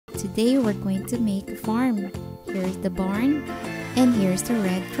Today we're going to make a farm. Here's the barn and here's the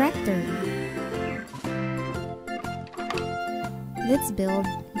red tractor. Let's build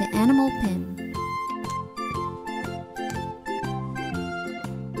the animal pen.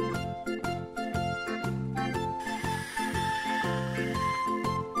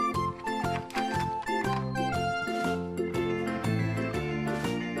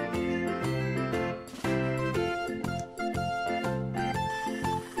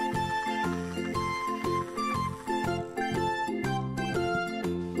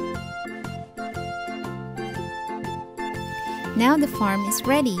 Now the farm is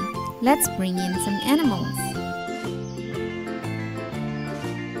ready. Let's bring in some animals.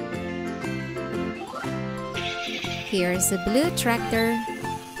 Here's a blue tractor.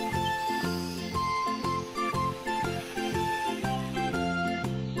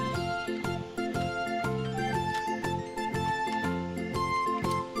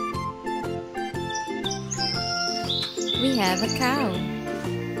 We have a cow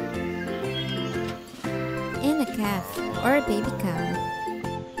and a calf or a baby cow.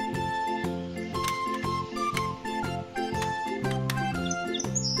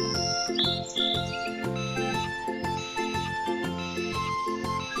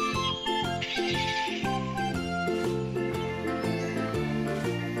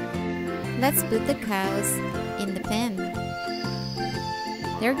 Let's put the cows in the pen.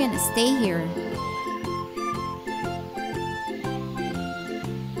 They're gonna stay here.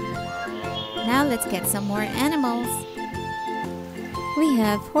 Now let's get some more animals. We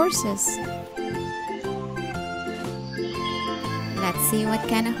have horses. Let's see what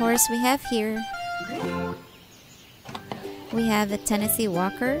kind of horse we have here. We have a Tennessee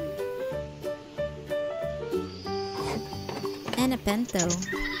Walker and a Pinto.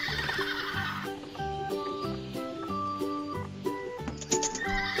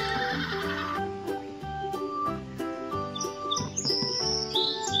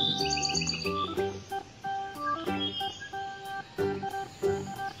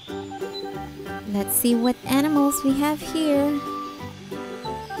 Let's see what animals we have here.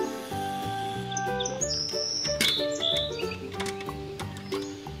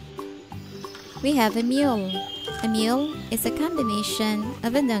 We have a mule. A mule is a combination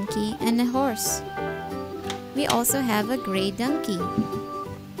of a donkey and a horse. We also have a gray donkey.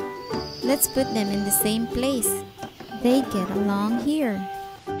 Let's put them in the same place. They get along here.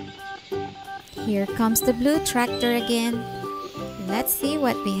 Here comes the blue tractor again. Let's see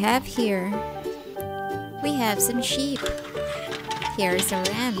what we have here. We have some sheep. Here's a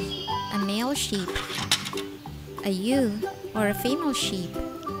ram, a male sheep, a ewe or a female sheep.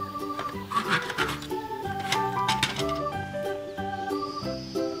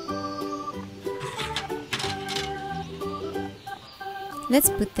 Let's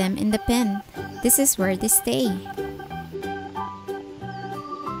put them in the pen. This is where they stay.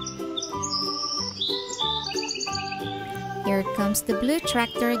 Here comes the blue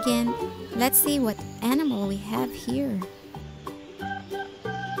tractor again. Let's see what animal we have here.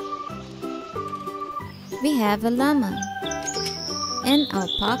 We have a llama and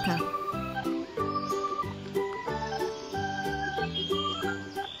alpaca.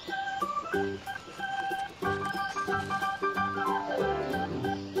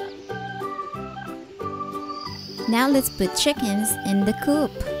 Now let's put chickens in the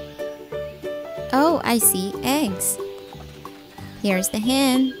coop. Oh, I see eggs. Here's the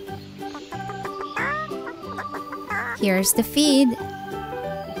hen. Here's the feed.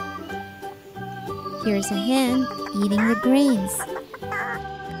 Here's a hen eating the grains.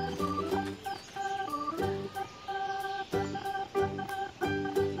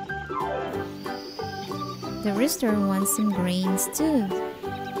 The rooster wants some grains too.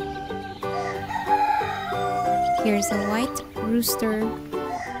 Here's a white rooster.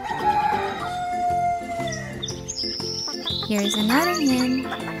 Here's another hen.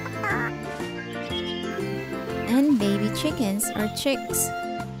 And baby chickens or chicks.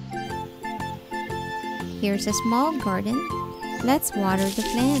 Here's a small garden. Let's water the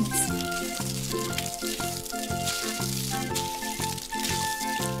plants.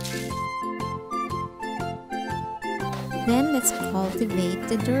 Then let's cultivate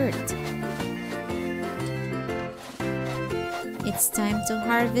the dirt. It's time to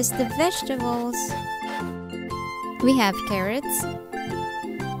harvest the vegetables. We have carrots.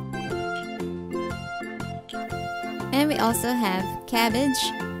 And we also have cabbage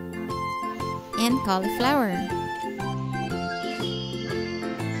and cauliflower.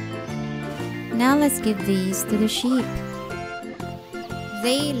 Now let's give these to the sheep.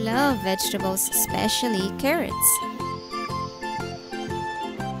 They love vegetables, especially carrots.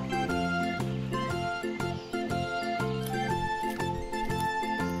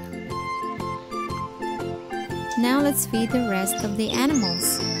 Now let's feed the rest of the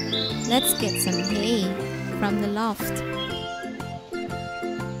animals. Let's get some hay from the loft.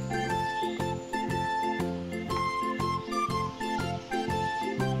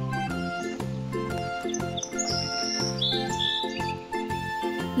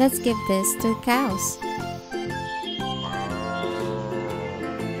 Let's give this to cows.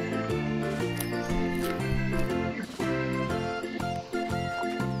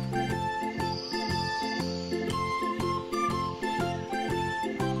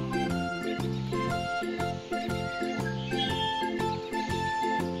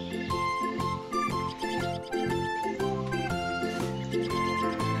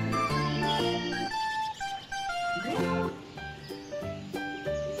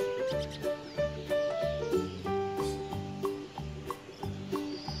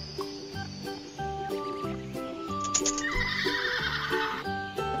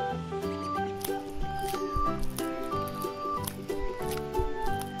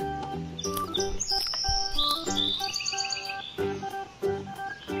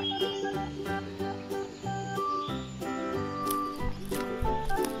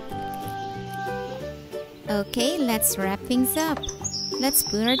 Okay, let's wrap things up. Let's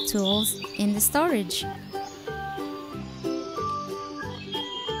put our tools in the storage.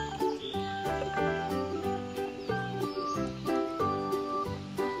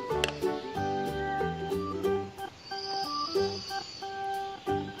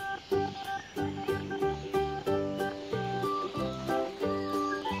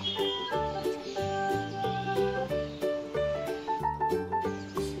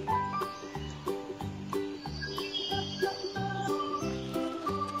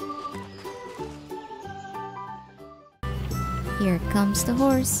 Here comes the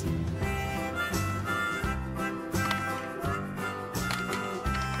horse.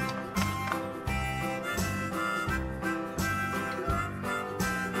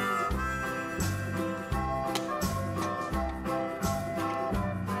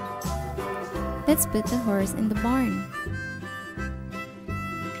 Let's put the horse in the barn.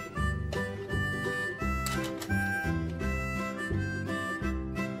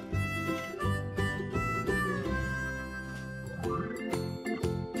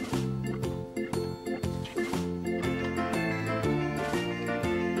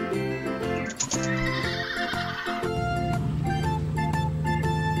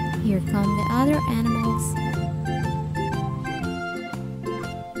 Here come the other animals.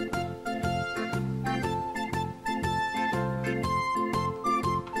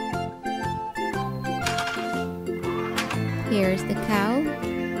 Here's the cow,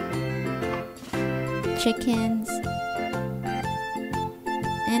 chickens,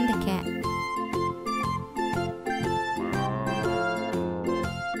 and the cat.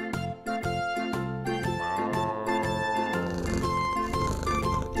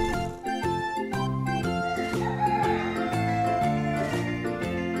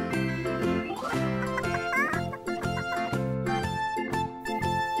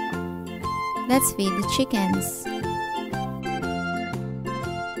 Let's feed the chickens.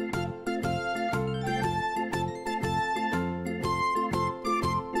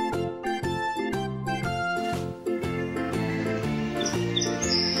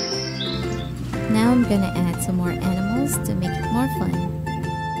 Now I'm gonna add some more animals to make it more fun.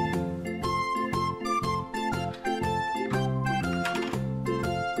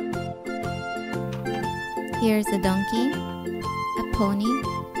 Here's a donkey, a pony.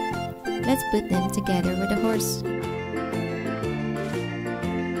 Let's put them together with a horse.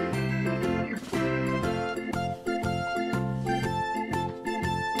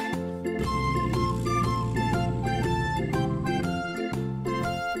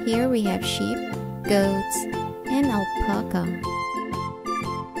 Here we have sheep, goats, and alpaca.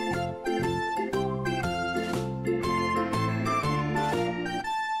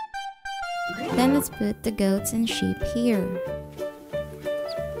 Then let's put the goats and sheep here.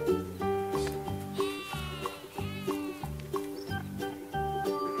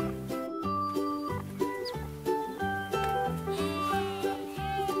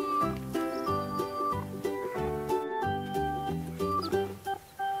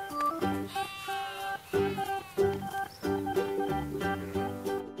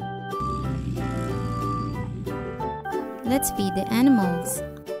 Let's feed the animals.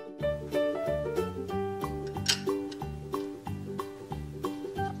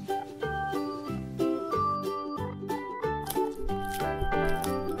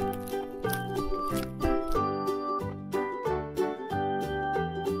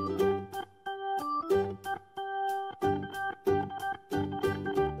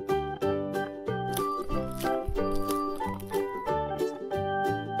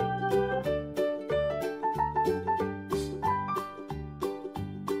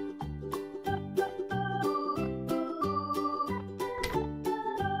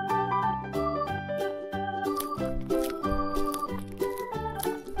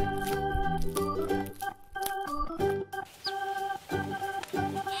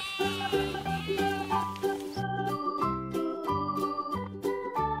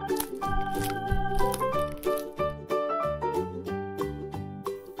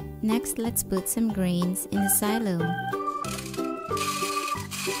 let's put some grains in the silo.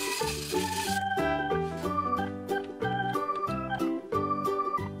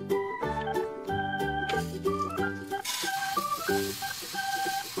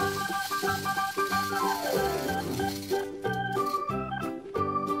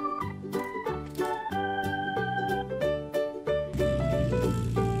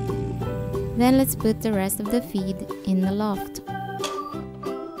 Then let's put the rest of the feed in the loft.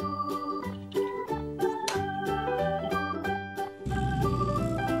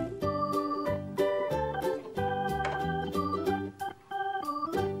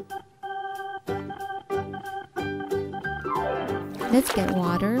 Let's get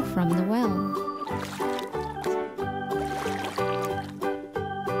water from the well.